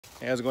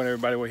Hey, how's it going,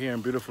 everybody? We're here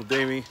in beautiful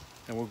Davie,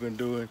 and we're going to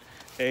do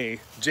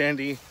a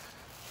Jandy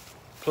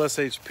Plus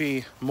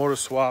HP motor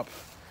swap.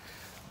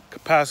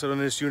 Capacitor on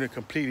this unit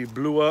completely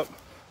blew up.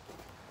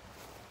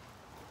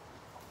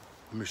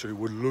 Let me show you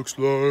what it looks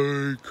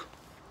like.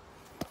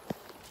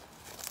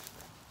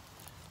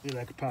 Look at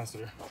that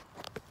capacitor.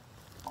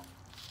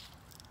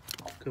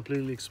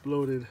 Completely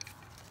exploded.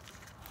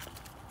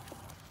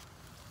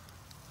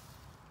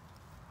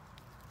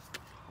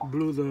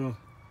 Blew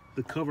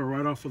the cover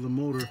right off of the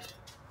motor.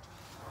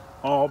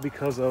 All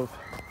because of,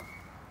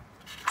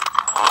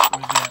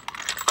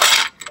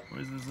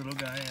 where's this little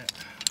guy at?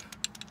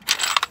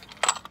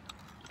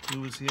 He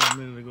was here a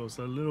minute ago. It's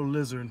a little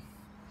lizard.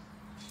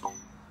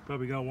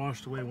 Probably got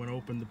washed away when I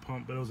opened the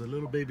pump, but it was a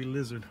little baby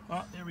lizard.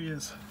 Oh, there he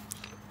is.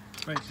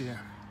 Right there.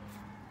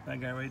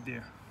 That guy right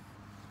there.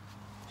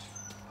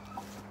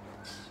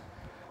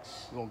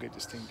 We're gonna get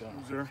this thing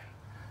done.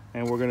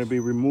 And we're gonna be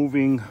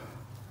removing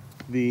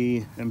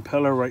the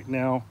impeller right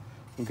now.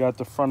 We got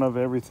the front of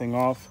everything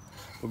off.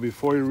 But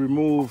before you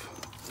remove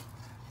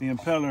the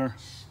impeller,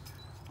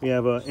 we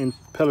have an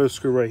impeller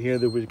screw right here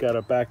that we've got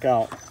to back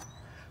out.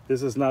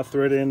 This is not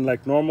threaded in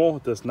like normal.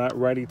 That's not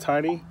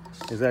righty-tighty.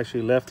 It's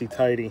actually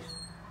lefty-tighty.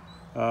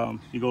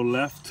 You go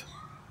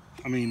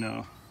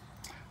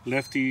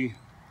lefty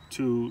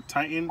to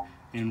tighten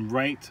and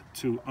right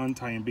to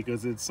untighten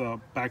because it's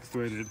back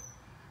threaded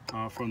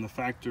from the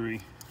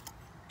factory.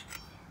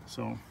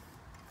 So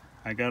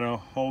I gotta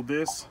hold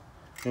this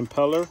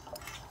impeller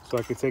so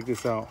I can take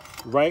this out.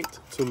 Right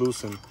to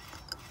loosen.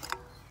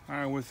 All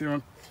right, with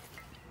your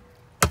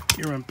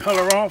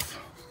impeller off,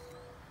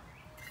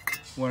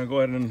 I'm gonna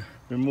go ahead and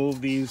remove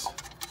these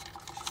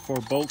 4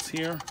 bolts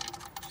here.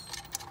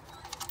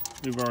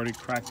 We've already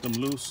cracked them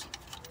loose.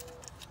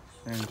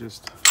 And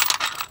just,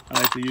 I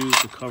like to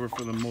use the cover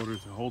for the motor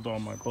to hold all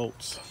my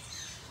bolts.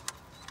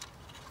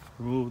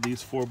 Remove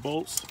these 4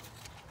 bolts,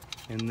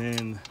 and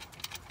then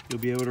you'll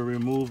be able to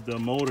remove the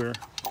motor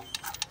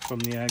from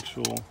the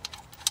actual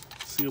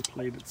seal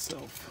plate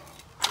itself.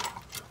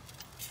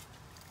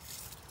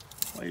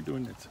 Why are you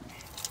doing that to me?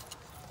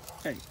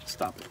 Hey,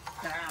 stop it.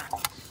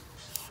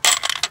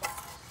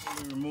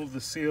 When we remove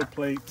the seal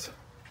plate,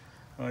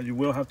 you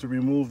will have to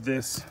remove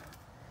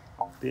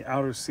the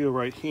outer seal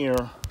right here.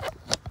 All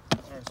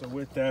right, so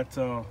with that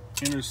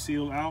inner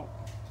seal out,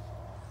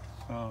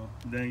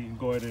 then you can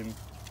go ahead and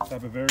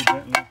tap it very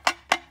gently.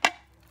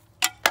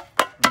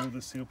 Remove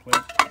the seal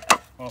plate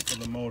off of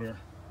the motor.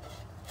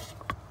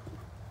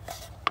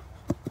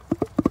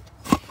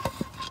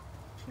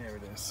 There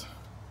it is.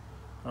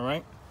 All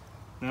right,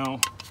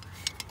 now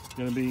it's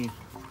gonna be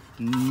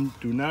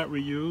do not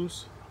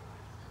reuse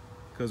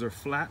because they're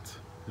flat,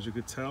 as you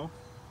could tell.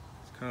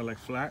 It's kind of like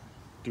flat.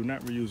 Do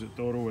not reuse it,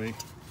 throw it away.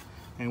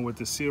 And with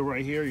the seal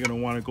right here, you're gonna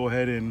want to go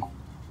ahead and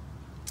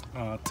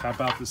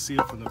tap out the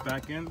seal from the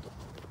back end.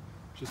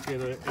 Just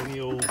get any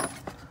old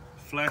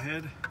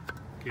flathead,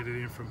 get it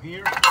in from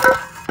here,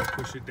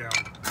 push it down,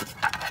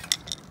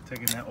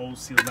 taking that old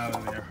seal out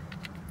of there.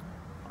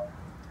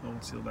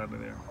 Old seal out of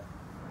there.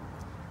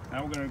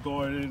 Now we're gonna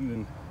go ahead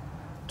and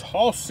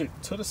toss it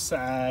to the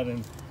side,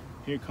 and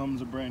here comes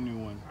a brand new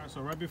one. All right,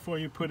 so right before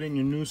you put in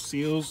your new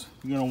seals,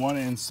 you're gonna wanna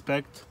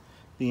inspect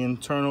the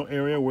internal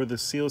area where the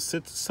seal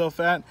sits itself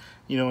at,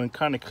 and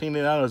kind of clean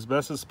it out as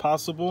best as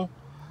possible,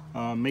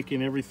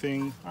 making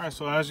everything. All right,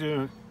 so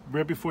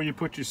right before you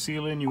put your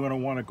seal in, you're gonna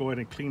wanna go ahead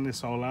and clean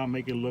this all out,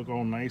 make it look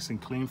all nice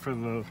and clean for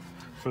the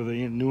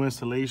new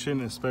installation,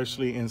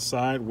 especially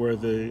inside where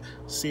the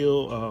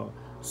seal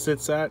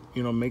sits at.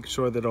 Make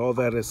sure that all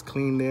that is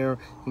clean there.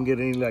 You can get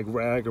any like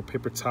rag or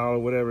paper towel or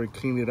whatever and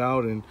clean it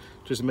out and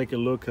just make it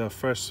look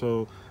fresh,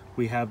 so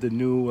we have the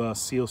new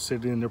seal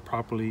sitting in there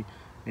properly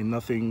and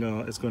nothing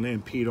is going to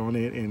impede on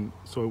it, and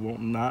so it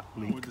won't not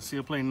leak. With the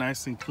seal plate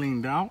nice and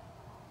cleaned out,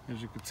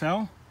 as you can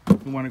tell,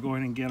 we want to go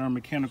ahead and get our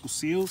mechanical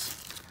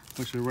seals,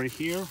 which are right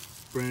here,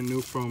 brand new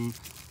from,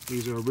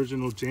 these are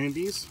original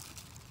Jandys,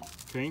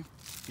 okay?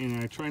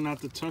 And I try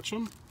not to touch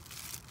them.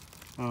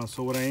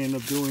 So what I end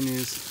up doing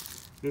is,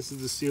 this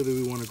is the seal that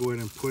we want to go ahead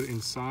and put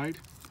inside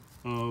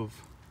of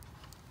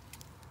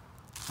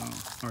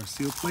our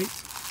seal plate.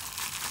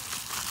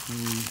 And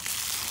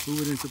we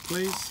move it into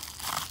place.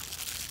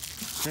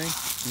 Okay,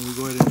 and we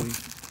go ahead and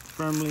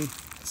firmly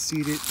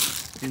seat it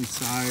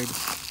inside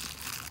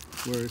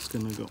where it's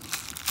going to go.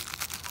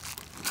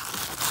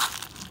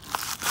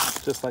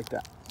 Just like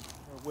that.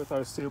 With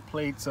our seal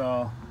plates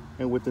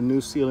and with the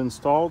new seal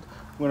installed,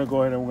 we're going to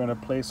go ahead and we're going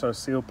to place our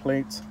seal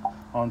plates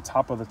on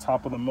top of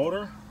the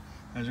motor.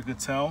 As you can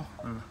tell,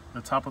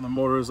 the top of the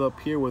motor is up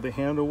here where the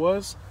handle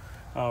was,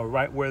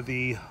 right where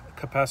the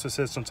capacitor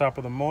sits on top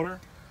of the motor.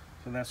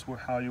 So that's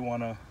how you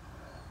want to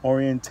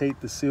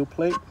orientate the seal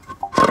plate.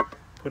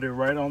 Put it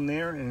right on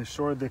there and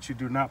ensure that you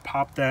do not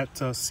pop that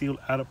seal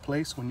out of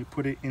place when you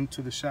put it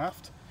into the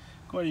shaft.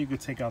 Go ahead, you can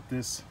take out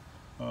this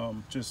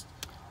just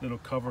little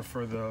cover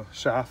for the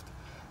shaft,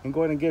 and go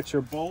ahead and get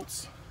your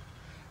bolts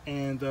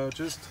and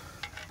just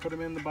put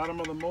them in the bottom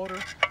of the motor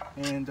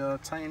and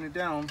tighten it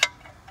down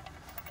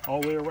all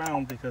the way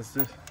around, because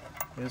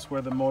is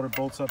where the motor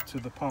bolts up to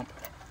the pump.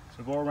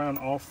 So go around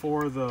all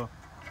 4 of the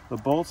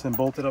bolts and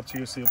bolt it up to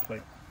your seal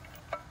plate.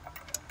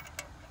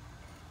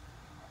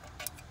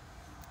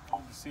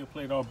 The seal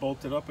plate all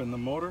bolted up in the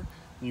motor.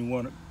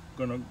 You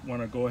gonna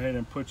want to go ahead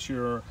and put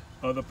your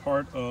other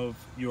part of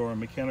your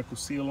mechanical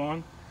seal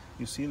on.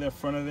 You see that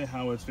front of it,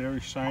 how it's very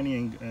shiny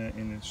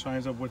and it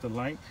shines up with the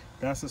light?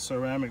 That's the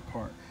ceramic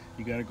part.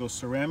 You got to go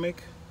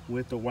ceramic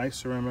with the white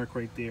ceramic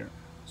right there.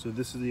 So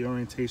this is the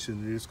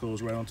orientation. This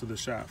goes right onto the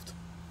shaft.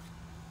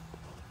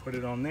 Put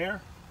it on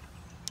there,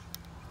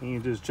 and you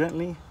just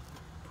gently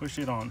push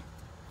it on,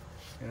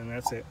 and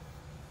that's it.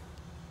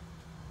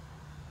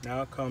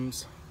 Now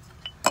comes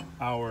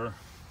our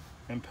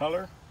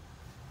impeller.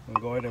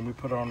 We'll go ahead and we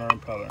put on our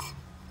impeller.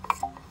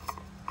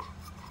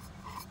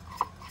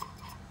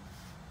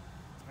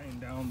 Tighten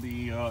down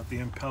the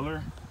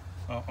impeller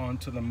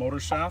onto the motor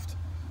shaft.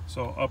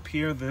 So up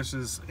here, this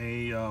is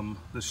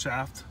the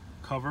shaft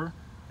cover.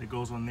 It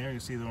goes on there. You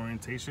see the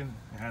orientation.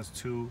 It has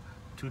two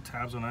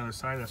tabs on either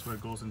side. That's where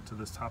it goes into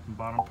this top and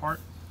bottom part.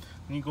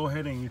 Then you go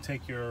ahead and you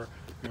take your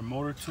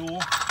motor tool,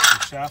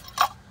 your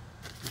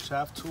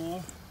shaft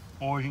tool,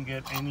 or you can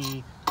get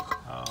any.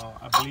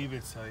 I believe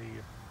it's a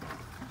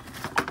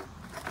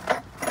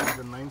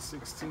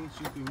 9/16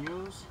 you can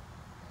use.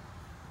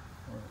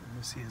 Or let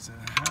me see, is it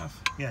a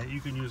half? Yeah, you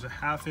can use a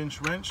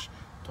 1/2-inch wrench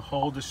to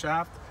hold the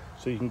shaft,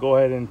 so you can go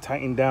ahead and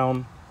tighten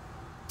down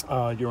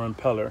your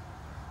impeller.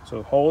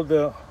 So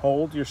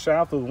hold your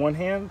shaft with one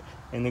hand,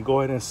 and then go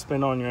ahead and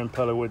spin on your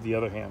impeller with the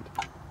other hand.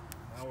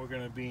 Now we're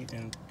going to be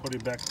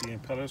putting back the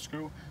impeller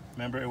screw.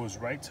 Remember, it was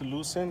right to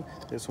loosen.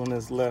 This one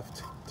is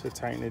left to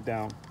tighten it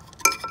down.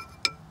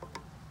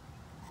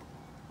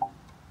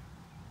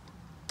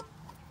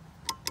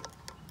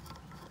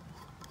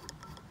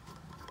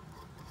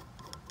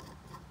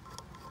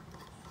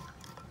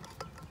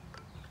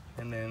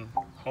 And then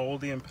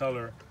hold the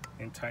impeller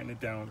and tighten it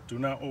down. Do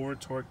not over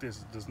torque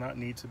this. It does not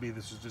need to be.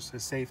 This is just a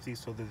safety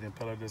so that the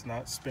impeller does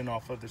not spin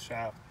off of the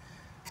shaft.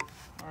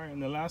 All right,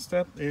 and the last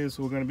step is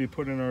we're going to be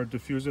putting our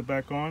diffuser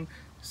back on.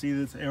 See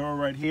this arrow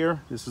right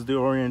here? This is the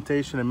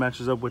orientation. It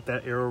matches up with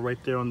that arrow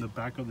right there on the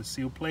back of the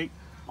seal plate.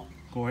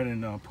 Go ahead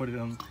and put it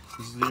on.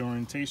 This is the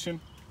orientation,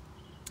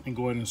 and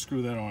go ahead and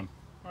screw that on.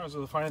 All right,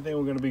 so the final thing,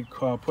 we're going to be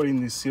putting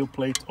the seal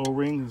plate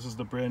O-ring. This is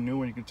the brand new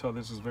one. You can tell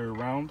this is very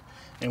round.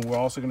 And we're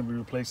also going to be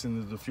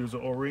replacing the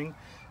diffuser O-ring.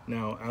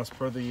 Now, as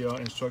per the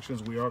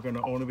instructions, we are going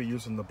to only be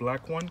using the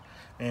black one,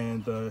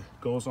 and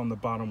goes on the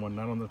bottom one,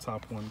 not on the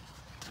top one.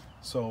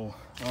 So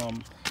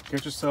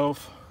get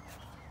yourself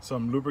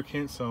some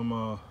lubricant.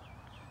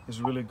 It's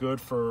really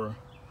good for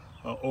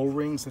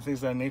O-rings and things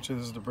of that nature.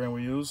 This is the brand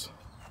we use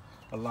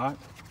a lot.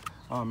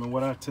 And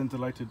what I tend to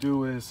like to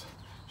do is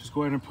just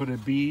go ahead and put a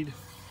bead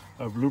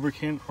of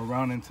lubricant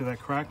around into that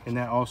crack, and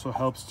that also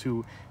helps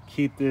to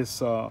keep this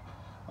the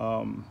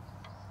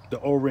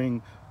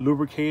O-ring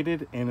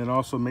lubricated, and it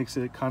also makes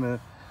it kind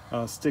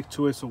of stick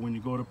to it, so when you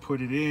go to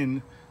put it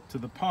in to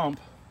the pump,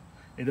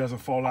 it doesn't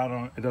fall out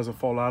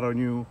on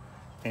you,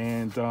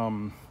 and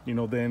you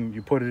know, then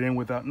you put it in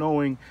without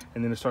knowing,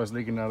 and then it starts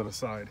leaking out of the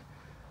side.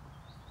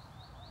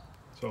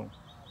 So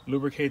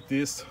lubricate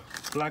this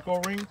black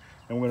O-ring,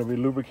 and we're going to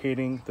be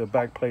lubricating the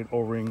back plate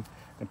O-ring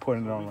and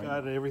putting it on. We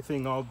got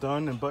everything all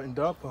done and buttoned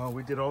up.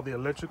 We did all the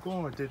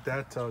electrical. I did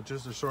that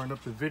just to shorten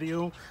up the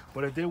video.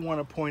 What I did want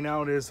to point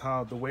out is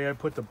how the way I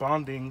put the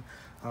bonding,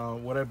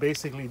 what I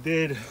basically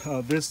did,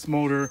 this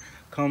motor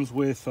comes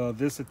with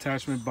this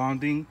attachment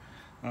bonding,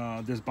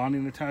 this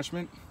bonding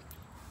attachment.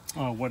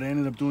 What I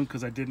ended up doing,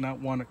 because I did not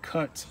want to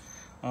cut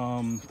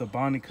the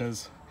bonding,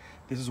 because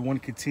this is one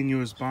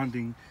continuous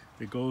bonding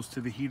that goes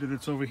to the heater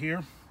that's over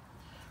here.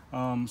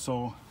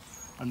 So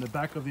on the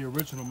back of the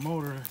original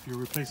motor, if you're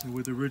replacing it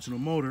with the original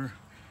motor,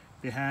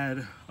 they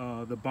had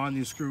the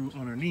bonding screw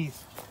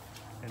underneath,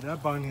 and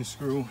that bonding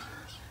screw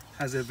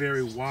has a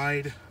very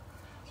wide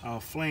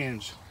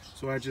flange.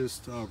 So I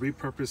just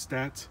repurposed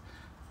that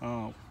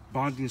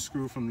bonding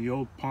screw from the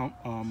old pump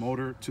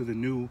motor to the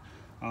new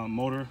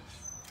motor.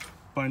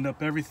 Buttoned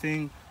up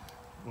everything.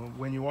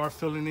 When you are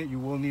filling it, you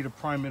will need to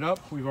prime it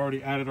up. We've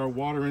already added our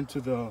water into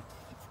the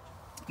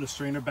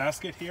strainer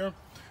basket here.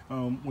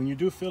 When you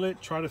do fill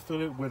it, try to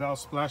fill it without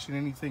splashing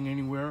anything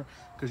anywhere,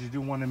 because you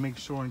do want to make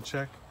sure and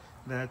check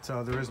that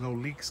there is no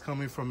leaks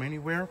coming from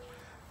anywhere.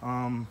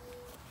 Other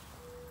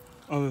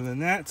than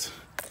that,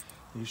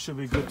 you should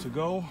be good to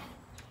go.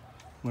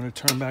 I'm going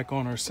to turn back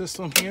on our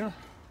system here.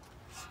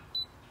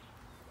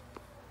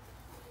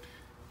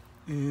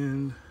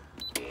 And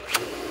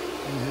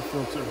hit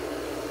filter.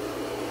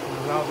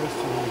 Allow this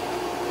to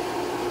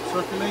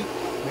circulate.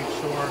 Make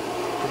sure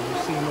that you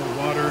see no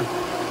water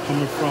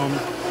coming from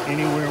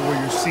anywhere where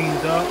you're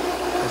seamed up,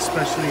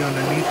 especially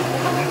underneath. You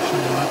want to make sure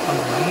you're not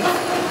underneath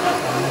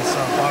on this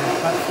bottom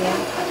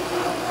platform.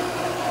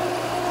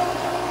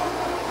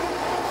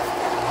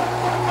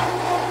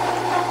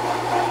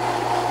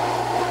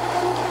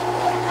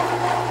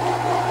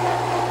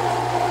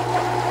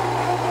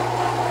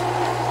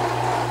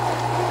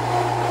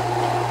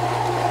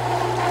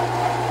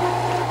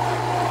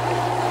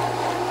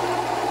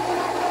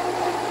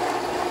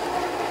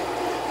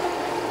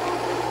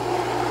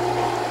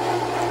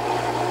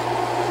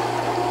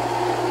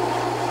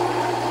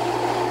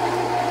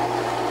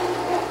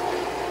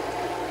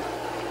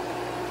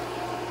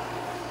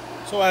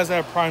 So as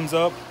that primes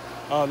up,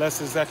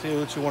 that's exactly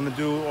what you want to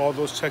do, all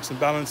those checks and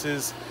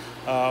balances.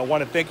 I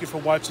want to thank you for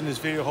watching this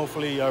video.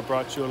 Hopefully I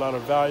brought you a lot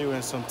of value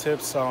and some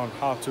tips on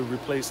how to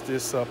replace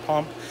this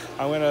pump.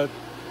 I'm going to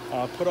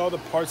put all the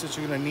parts that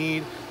you're going to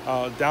need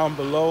down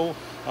below.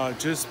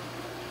 Just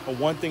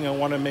one thing I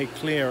want to make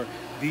clear,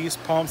 these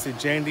pumps, the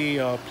Jandy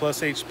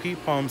Plus HP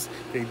pumps,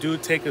 they do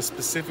take a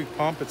specific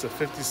pump. It's a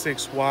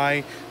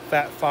 56Y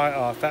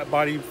fat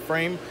body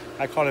frame.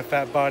 I call it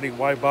fat body,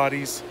 Y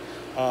bodies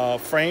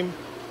frame.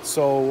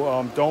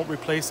 So don't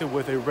replace it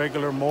with a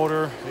regular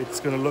motor. It's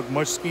going to look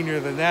much skinnier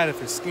than that.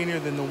 If it's skinnier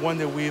than the one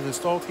that we've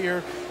installed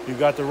here, you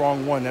got the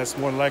wrong one. That's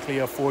more likely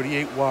a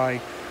 48Y.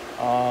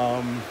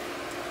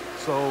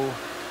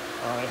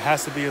 It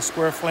has to be a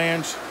square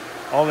flange.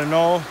 All in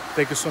all,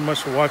 thank you so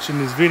much for watching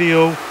this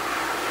video. And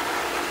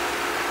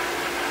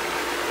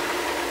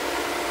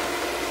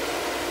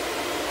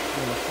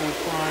a full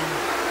prime.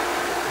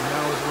 And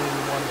now is when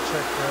we want to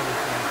check for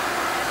everything.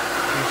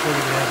 Make sure we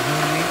have no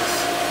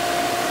leaks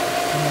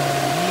coming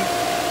underneath.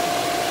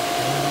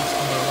 No leaks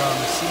coming around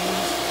the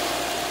seams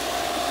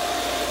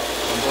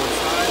on both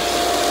sides.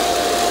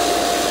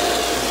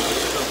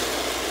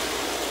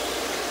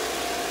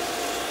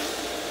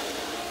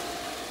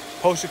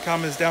 Post your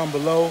comments down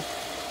below.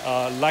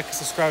 Like and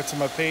subscribe to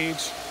my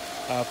page.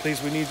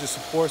 Please, we need your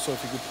support, so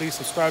if you could please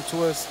subscribe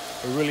to us,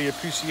 I really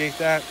appreciate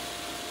that.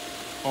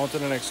 On to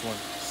the next one.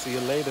 See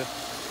you later.